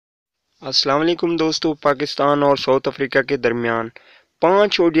अस्सलाम वालेकुम दोस्तों। पाकिस्तान और साउथ अफ्रीका के दरमियान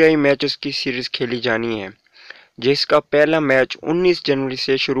 5 ओडीआई मैचेस की सीरीज़ खेली जानी है, जिसका पहला मैच 19 जनवरी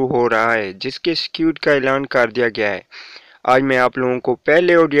से शुरू हो रहा है, जिसके स्क्वाड का ऐलान कर दिया गया है। आज मैं आप लोगों को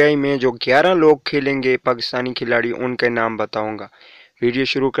पहले ओडीआई में जो 11 लोग खेलेंगे पाकिस्तानी खिलाड़ी, उनके नाम बताऊंगा। वीडियो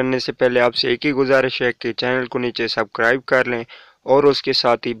शुरू करने से पहले आपसे एक ही गुजारिश है कि चैनल को नीचे सब्सक्राइब कर लें और उसके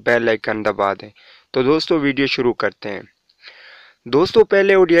साथ ही बेल आइकन दबा दें। तो दोस्तों वीडियो शुरू करते हैं। दोस्तों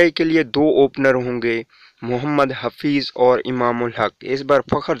पहले ओडीआई के लिए 2 ओपनर होंगे, मोहम्मद हफीज और इमामुल हक। इस बार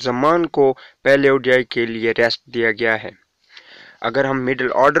फखर जमान को पहले ओडीआई के लिए रेस्ट दिया गया है। अगर हम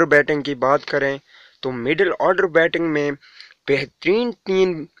मिडिल ऑर्डर बैटिंग की बात करें तो मिडिल ऑर्डर बैटिंग में बेहतरीन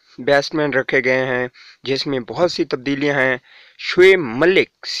 3 बैट्समैन रखे गए हैं, जिसमें बहुत सी तब्दीलियां हैं। शोएब मलिक,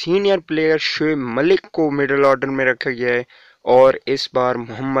 सीनियर प्लेयर शोएब मलिक को मिडिल ऑर्डर में रखा गया है और इस बार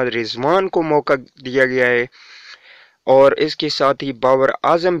मोहम्मद रिजवान को मौका दिया गया है। और इसके साथ ही बाबर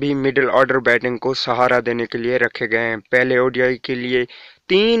आजम भी मिडिल ऑर्डर बैटिंग को सहारा देने के लिए रखे गए हैं। पहले ओडीआई के लिए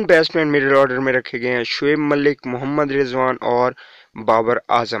 3 बैट्समैन मिडिल ऑर्डर में रखे गए हैं, शोएब मलिक, मोहम्मद रिजवान और बाबर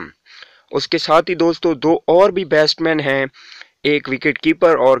आजम। उसके साथ ही दोस्तों 2 और भी बैट्समैन हैं, एक विकेट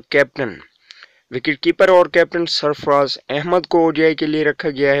कीपर और कैप्टन। विकेट कीपर और कैप्टन सरफराज अहमद को ओडीआई के लिए रखा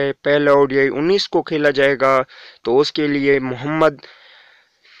गया है। पहला ओडीआई 19 को खेला जाएगा, तो उसके लिए मोहम्मद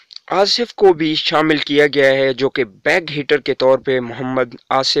आसिफ को भी शामिल किया गया है, जो कि बैक हिटर के तौर पे मोहम्मद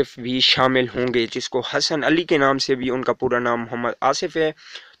आसिफ भी शामिल होंगे, जिसको हसन अली के नाम से भी उनका पूरा नाम मोहम्मद आसिफ है।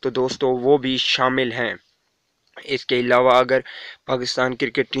 तो दोस्तों वो भी शामिल हैं। इसके अलावा अगर पाकिस्तान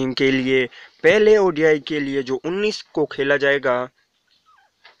क्रिकेट टीम के लिए पहले ओडीआई के लिए जो 19 को खेला जाएगा,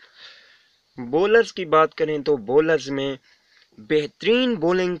 बॉलर्स की बात करें तो बॉलर्स में बेहतरीन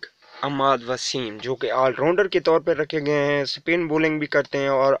बॉलिंग अहमद वसीम, जो कि ऑलराउंडर के तौर पर रखे गए हैं, स्पिन बॉलिंग भी करते हैं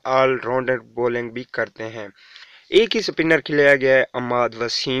और ऑलराउंडर बॉलिंग भी करते हैं। एक ही स्पिनर खिलाया गया है अहमद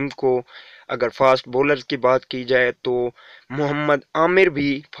वसीम को। अगर फास्ट बॉलर की बात की जाए तो मोहम्मद आमिर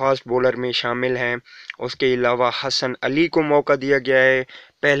भी फास्ट बॉलर में शामिल हैं। उसके अलावा हसन अली को मौका दिया गया है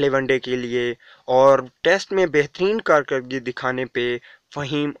पहले वनडे के लिए, और टेस्ट में बेहतरीन कारकर्दगी दिखाने पे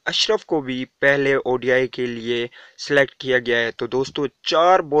फ़हीम अशरफ को भी पहले ओडीआई के लिए सेलेक्ट किया गया है। तो दोस्तों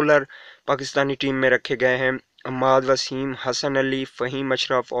 4 बॉलर पाकिस्तानी टीम में रखे गए हैं, अहमद वसीम, हसन अली, फ़हीम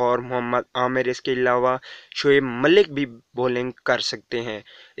अशरफ और मोहम्मद आमिर। इसके अलावा शोएब मलिक भी बॉलिंग कर सकते हैं।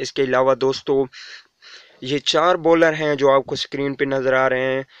 इसके अलावा दोस्तों ये 4 बॉलर हैं जो आपको स्क्रीन पे नज़र आ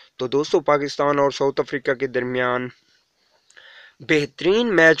रहे हैं। तो दोस्तों पाकिस्तान और साउथ अफ्रीका के दरमियान बेहतरीन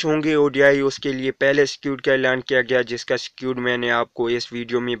मैच होंगे ओडीआई। उसके लिए पहले स्क्वाड का ऐलान किया गया, जिसका स्क्वाड मैंने आपको इस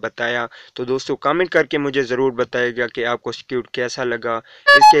वीडियो में बताया। तो दोस्तों कमेंट करके मुझे ज़रूर बताइएगा कि आपको स्क्वाड कैसा लगा।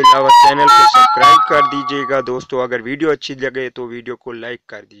 इसके अलावा चैनल को सब्सक्राइब कर दीजिएगा। दोस्तों अगर वीडियो अच्छी लगे तो वीडियो को लाइक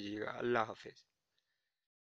कर दीजिएगा। अल्लाह हाफिज़।